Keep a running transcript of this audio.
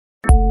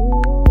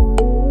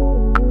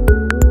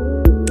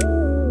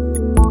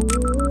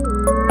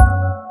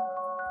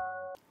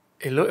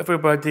Hello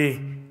everybody,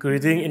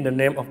 greeting in the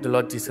name of the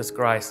Lord Jesus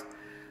Christ.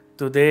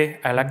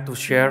 Today I like to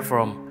share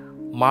from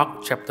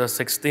Mark chapter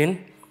 16,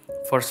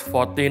 verse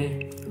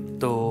 14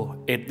 to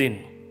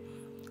 18.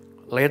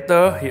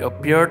 Later he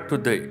appeared to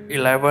the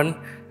 11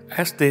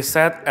 as they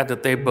sat at the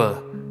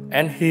table,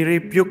 and he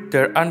rebuked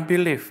their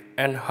unbelief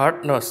and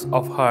hardness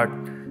of heart,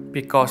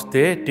 because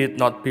they did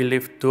not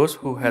believe those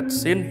who had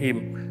seen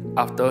him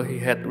after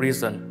he had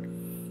risen.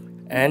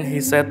 And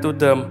he said to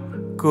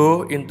them,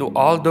 "Go into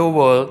all the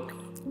world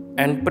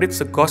and preach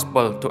the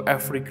gospel to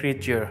every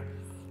creature.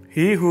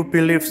 He who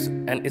believes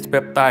and is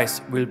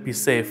baptized will be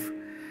saved,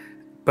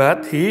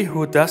 but he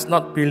who does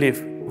not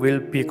believe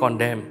will be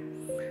condemned.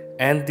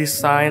 And these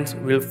signs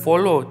will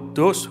follow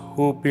those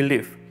who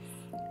believe.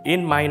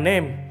 In my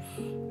name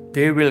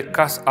they will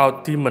cast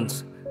out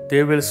demons,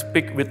 they will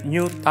speak with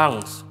new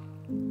tongues,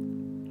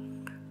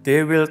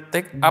 they will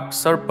take up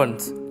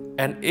serpents,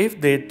 and if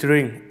they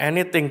drink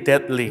anything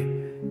deadly,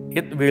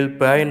 it will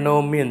by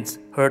no means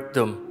hurt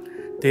them.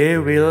 They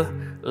will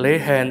lay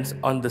hands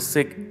on the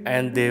sick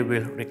and they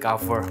will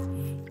recover."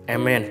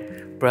 Amen.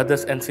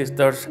 Brothers and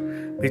sisters,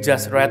 we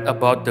just read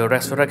about the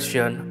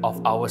resurrection of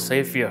our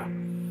Savior.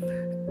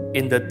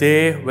 In the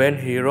day when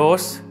he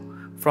rose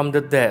from the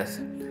dead,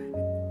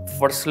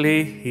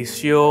 firstly, he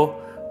showed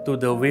to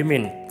the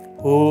women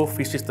who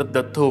visited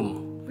the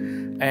tomb.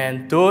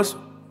 And those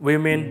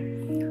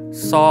women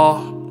saw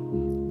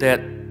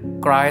that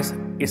Christ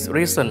is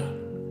risen.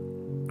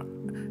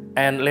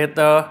 And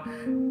later,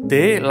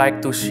 they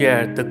like to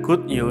share the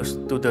good news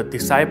to the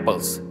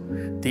disciples,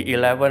 the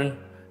 11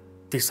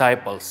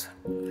 disciples.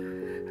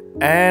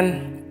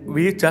 And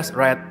we just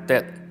read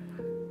that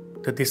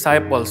the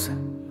disciples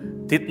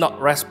did not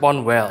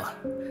respond well,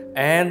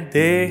 and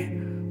they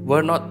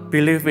were not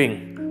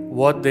believing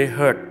what they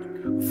heard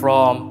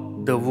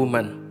from the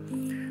woman.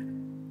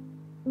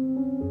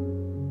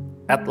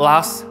 At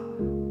last,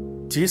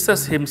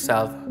 Jesus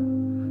himself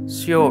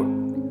showed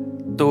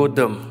to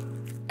them,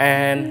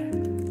 and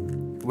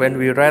when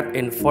we read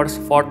in verse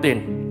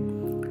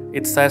 14,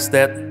 it says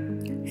that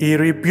he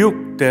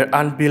rebuked their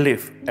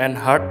unbelief and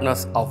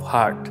hardness of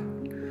heart.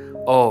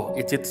 Oh,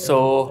 it is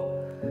so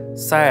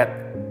sad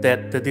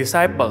that the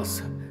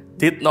disciples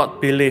did not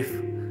believe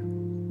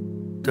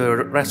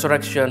the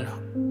resurrection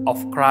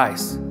of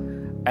Christ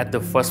at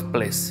the first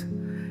place.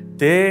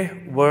 They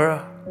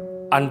were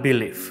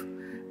unbelief.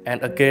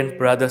 And again,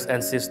 brothers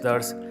and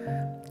sisters,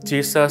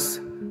 Jesus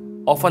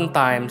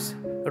oftentimes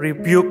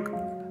rebuked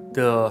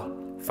the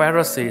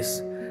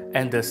Pharisees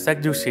and the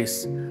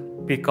Sadducees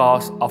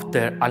because of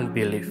their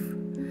unbelief.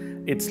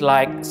 It's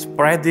like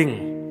spreading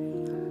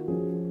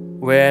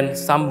when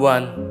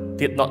someone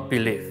did not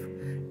believe.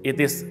 It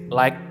is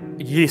like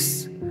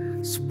yeast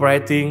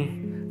spreading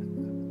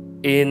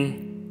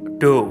in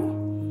dough.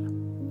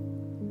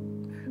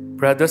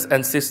 Brothers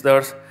and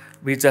sisters,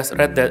 we just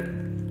read that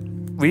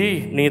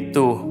we need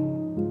to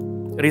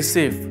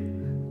receive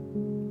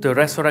the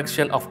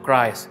resurrection of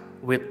Christ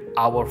with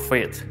our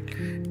faith.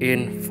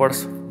 In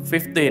verse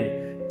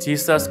 15,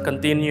 Jesus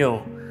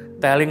continued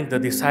telling the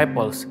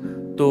disciples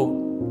to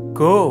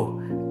go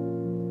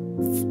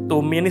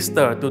to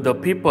minister to the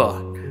people,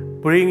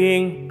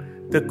 bringing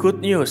the good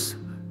news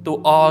to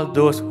all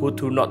those who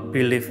do not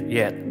believe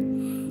yet.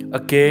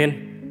 Again,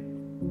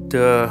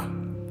 the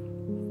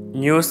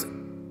news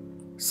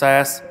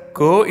says,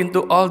 "Go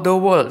into all the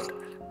world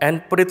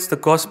and preach the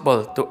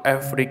gospel to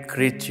every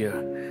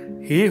creature.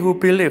 He who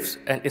believes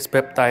and is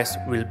baptized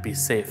will be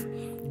saved."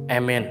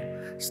 Amen.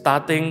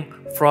 Starting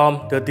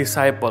from the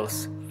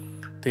disciples,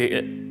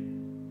 the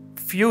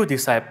few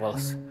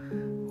disciples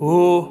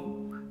who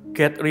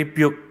get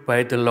rebuked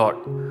by the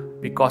Lord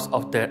because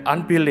of their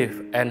unbelief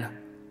and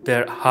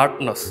their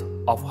hardness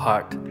of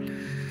heart.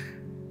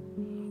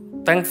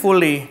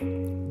 Thankfully,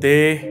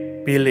 they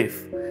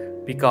believe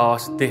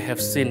because they have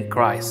seen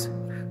Christ.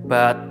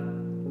 But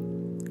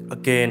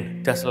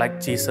again, just like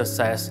Jesus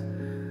says,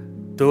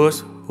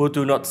 those who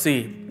do not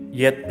see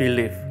yet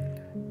believe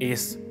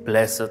is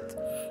blessed.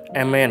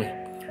 Amen.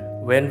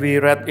 When we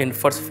read in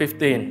verse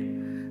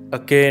 15,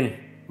 again,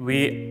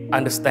 we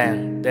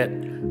understand that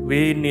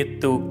we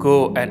need to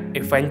go and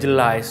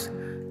evangelize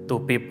to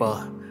people.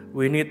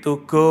 We need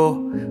to go,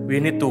 we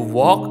need to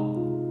walk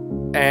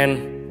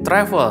and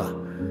travel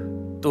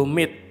to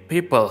meet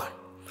people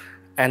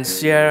and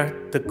share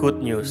the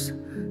good news,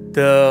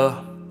 the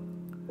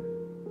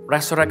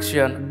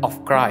resurrection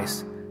of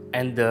Christ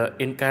and the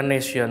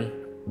incarnation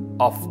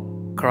of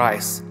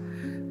Christ,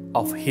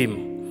 of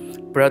Him.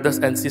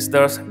 Brothers and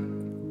sisters,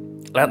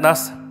 let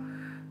us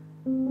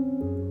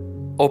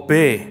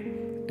obey.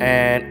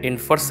 And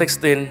in verse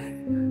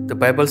 16, the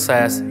Bible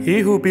says, "He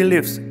who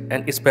believes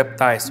and is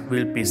baptized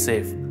will be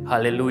saved."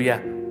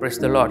 Hallelujah. Praise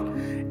the Lord.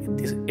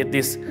 It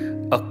is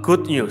a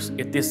good news.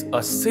 It is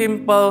a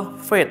simple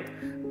faith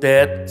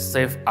that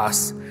saves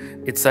us.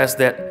 It says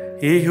that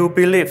he who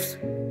believes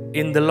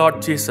in the Lord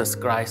Jesus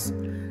Christ,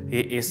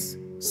 he is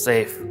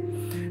saved.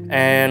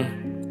 And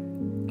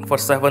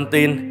verse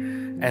 17,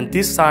 "And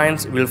these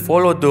signs will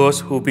follow those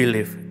who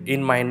believe.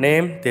 In my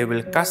name they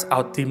will cast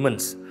out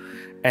demons,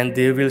 and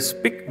they will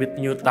speak with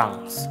new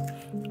tongues.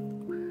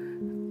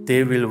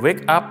 They will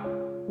wake up,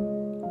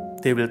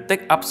 they will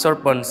take up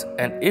serpents,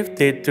 and if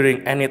they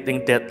drink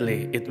anything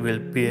deadly, it will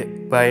be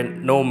by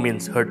no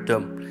means hurt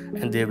them.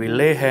 And they will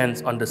lay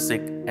hands on the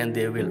sick, and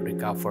they will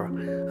recover.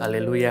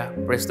 Hallelujah.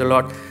 Praise the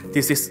Lord.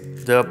 This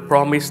is the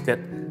promise that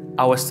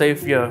our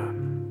Savior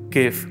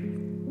gave.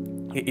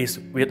 He is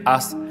with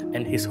us,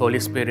 and His Holy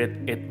Spirit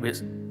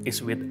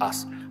is with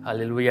us.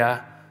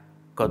 Hallelujah.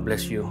 God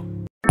bless you.